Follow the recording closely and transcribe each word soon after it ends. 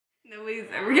Nobody's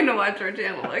ever gonna watch our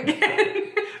channel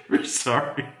again. We're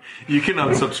sorry. You can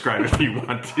unsubscribe if you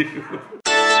want to.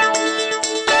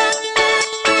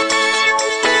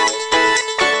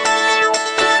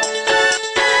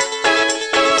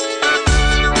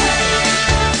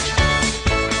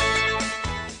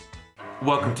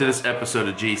 Welcome to this episode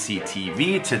of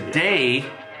JCTV. Today,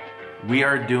 we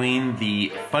are doing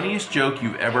the funniest joke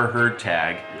you've ever heard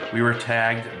tag. We were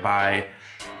tagged by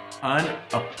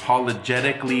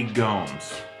Unapologetically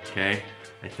Gomes, okay?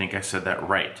 I think I said that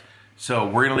right. So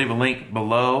we're gonna leave a link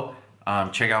below.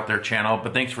 Check out their channel,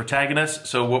 but thanks for tagging us.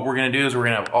 So what we're gonna do is we're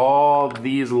gonna have all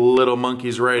these little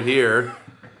monkeys right here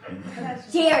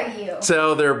Dare you?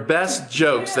 tell their best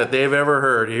jokes that they've ever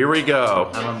heard. Here we go.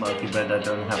 I'm a monkey, but I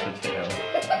don't have a tail.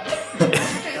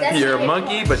 You're a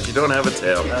monkey, but you don't have a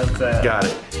tail. Got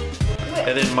it.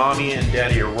 And then mommy and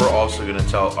daddy we're also gonna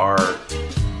tell our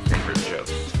favorite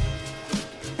jokes.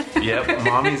 Yep,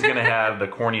 mommy's gonna have the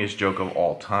corniest joke of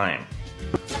all time.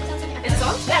 It's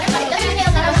on.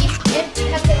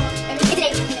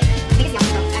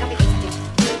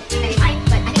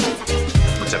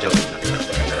 Except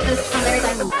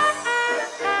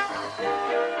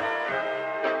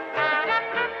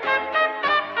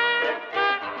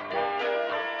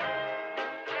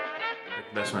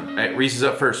best one. All right, Reese is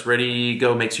up first. Ready,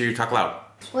 go. Make sure you talk loud.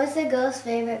 What's a girl's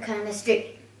favorite kind of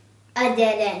street? A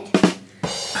dead end.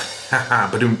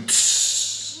 Haha, badoom.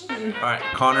 All right,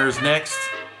 Connor's next,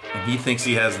 and he thinks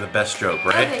he has the best joke,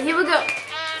 right? Okay, here we go.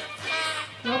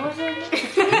 What was it? It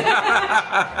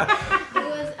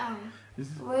was,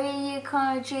 what do you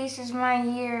call Cheesiest my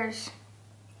ears?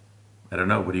 I don't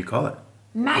know. What do you call it?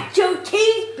 Nacho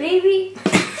cheese, baby!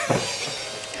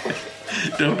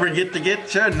 Don't forget to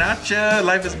get your nacho.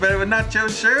 Life is better with nacho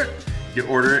shirt. You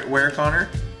order it where, Connor?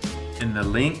 In the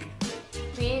link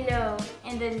below.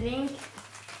 And the link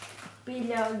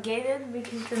below. Get it?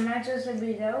 Because the nachos are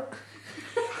below.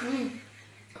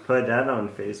 Put that on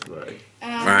Facebook.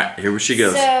 All right, here she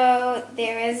goes. So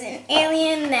there was an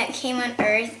alien that came on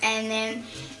Earth, and then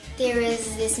there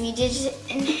was this magician.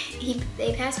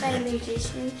 They passed by a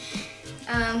magician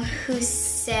who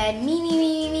said me me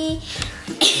me me me,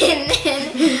 and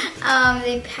then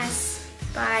they passed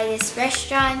by this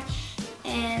restaurant,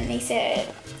 and they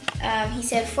said he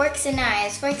said forks and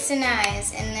knives,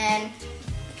 and then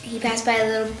he passed by a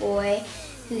little boy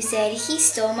who said he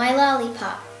stole my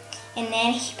lollipop. And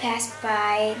then he passed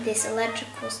by this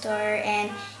electrical store and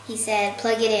he said,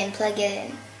 plug it in.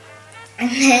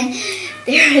 And then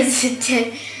there was a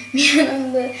dead man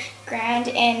on the ground,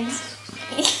 and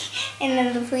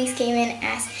then the police came in and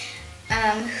asked,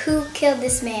 who killed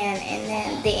this man? And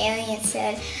then the alien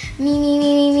said,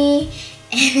 me.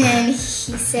 And then he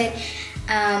said,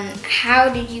 how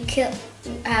did you kill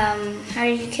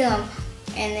him?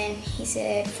 And then he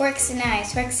said, forks and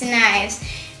knives. And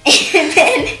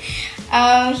then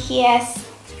he asked,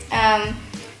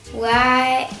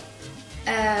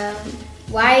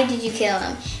 why did you kill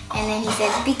him? And then he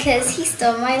said, because he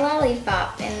stole my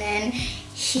lollipop. And then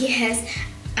he has,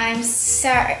 I'm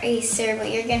sorry, sir,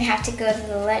 but you're gonna have to go to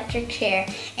the electric chair.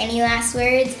 Any last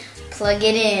words? Plug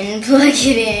it in.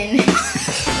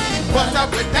 What's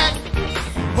up with that?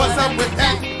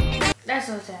 That's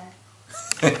so sad.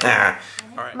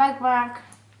 All right. Mark.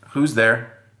 Who's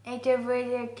there?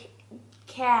 Interpreted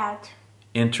cat.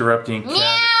 Interrupting cat.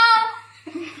 Meow!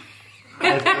 I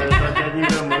thought you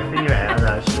were moving your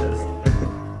eyelashes.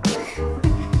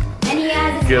 And he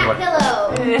has a Good cat one.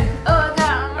 pillow. Oh,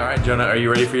 God. All right, Jonah, are you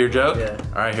ready for your joke? Yeah.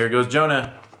 All right, here goes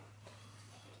Jonah.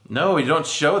 No, you don't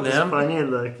show It's them. funny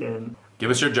looking. Give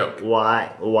us your joke.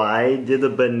 Why did the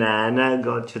banana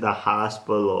go to the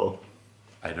hospital?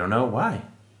 I don't know why.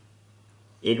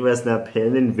 It was not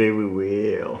peeling very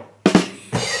well.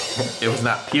 It was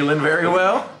not peeling very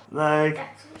well. Like,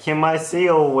 he might see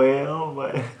a whale,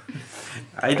 but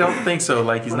I don't think so.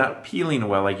 Like he's not peeling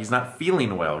well. Like he's not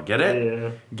feeling well. Get it?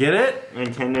 yeah. Get it?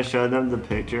 And can you show them the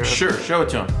picture? Sure, show it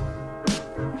to him.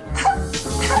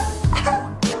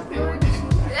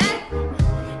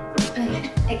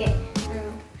 Okay.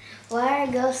 Why are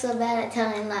ghosts so bad at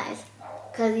telling lies?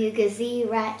 Because you can see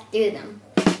right through them.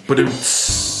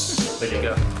 There you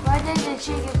go. Why did the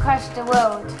chicken cross the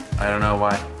road? I don't know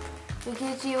why.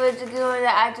 Because he was going to the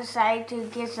other side to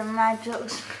get some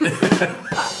nachos.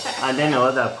 I didn't know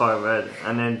that part, but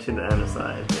and then to the other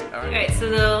side. Alright, so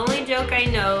the only joke I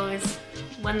know is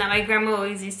one that my grandma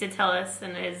always used to tell us,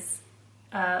 and is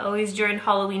always during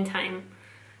Halloween time.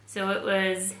 So it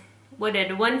was, what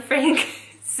did one Frank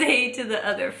say to the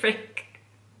other Frank?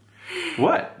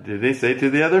 What did they say to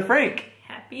the other Frank?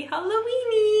 Happy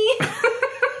Halloweeny!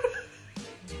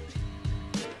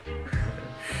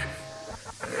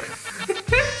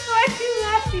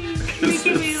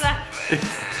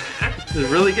 It's a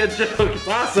really good joke. It's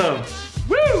awesome.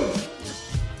 Woo!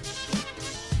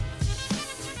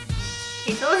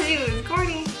 He told you it was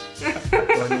corny.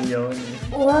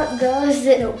 What goes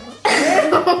in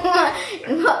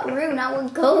what room? Not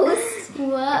what ghost.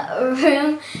 What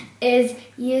room is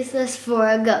useless for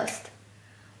a ghost?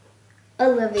 A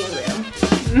living room.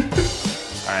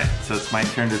 Alright, so it's my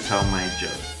turn to tell my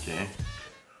joke, okay?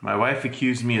 My wife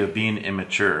accused me of being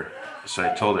immature, so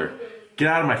I told her, get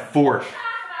out of my fort.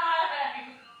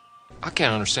 I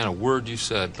can't understand a word you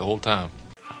said the whole time.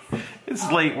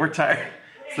 It's late, we're tired.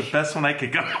 It's the best one I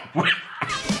could come up with.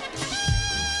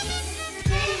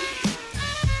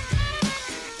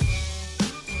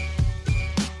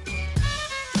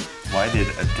 Why did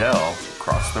Adele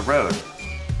cross the road?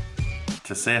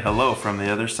 To say hello from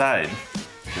the other side.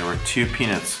 There were two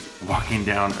peanuts walking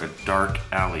down a dark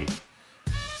alley.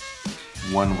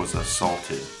 One was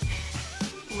assaulted.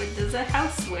 What does a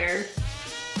house wear?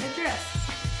 A dress.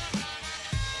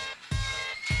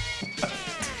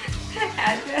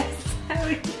 Address.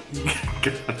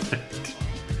 Got it.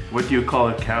 What do you call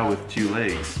a cow with two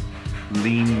legs?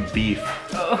 Lean beef.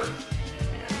 Oh.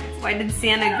 Why did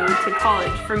Santa go to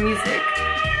college for music?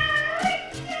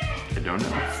 I don't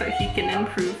know. So he can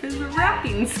improve his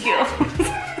rapping skills.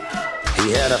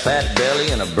 He had a fat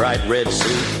belly and a bright red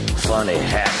suit, funny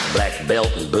hat, black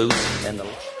belt and boots, and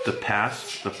the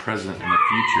past, the present, and the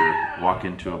future walk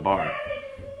into a bar.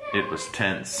 It was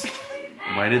tense.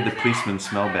 Why did the policeman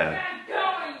smell bad?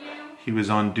 He was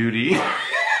on duty.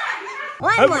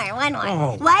 One more.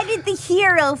 Oh. Why did the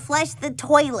hero flush the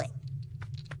toilet?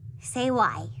 Say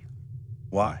why.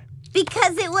 Why?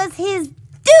 Because it was his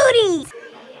duty!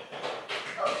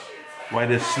 Why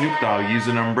does Snoop Dogg use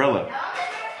an umbrella?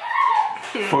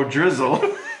 For drizzle.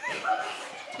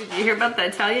 Did you hear about the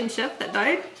Italian chef that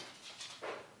died?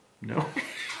 No.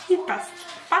 He passed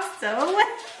away.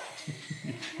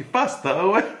 He passed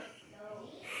away.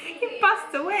 He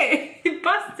passed away. He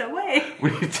passed away.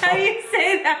 How do you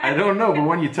say that? I don't know, but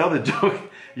when you tell the joke,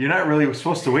 you're not really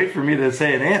supposed to wait for me to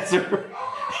say an answer.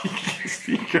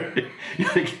 You're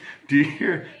like,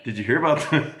 did you hear about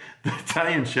the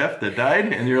Italian chef that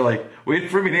died? And you're like, wait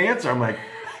for me to answer. I'm like,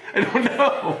 I don't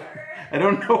know. I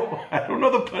don't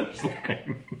know the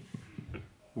punchline.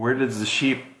 Where does the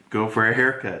sheep go for a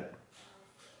haircut?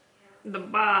 The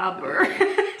barber.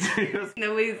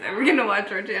 Nobody's ever gonna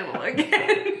watch our channel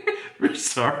again. We're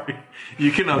sorry.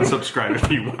 You can unsubscribe if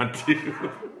you want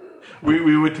to.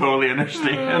 We would totally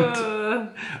understand.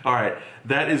 All right,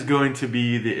 that is going to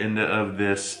be the end of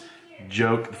this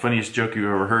joke, the funniest joke you've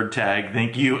ever heard tag.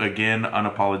 Thank you again,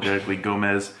 unapologetically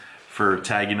Gomez, for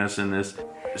tagging us in this.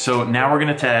 So now we're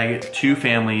gonna tag two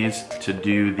families to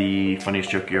do the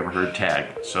funniest joke you ever heard tag.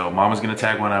 So Mama's gonna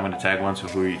tag one, I'm gonna tag one, so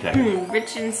who are you tagging?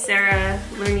 Rich and Sarah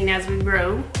Learning As We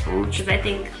Grow, because I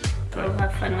think they'll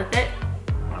have fun with it.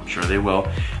 I'm sure they will.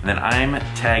 And then I'm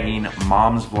tagging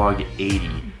Mom's Vlog 80,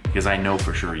 because I know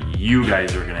for sure you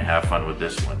guys are gonna have fun with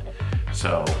this one.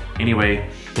 So anyway,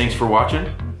 thanks for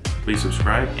watching. Please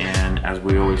subscribe, and as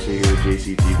we always say here at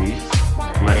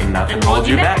JCTV, let nothing hold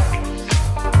you back.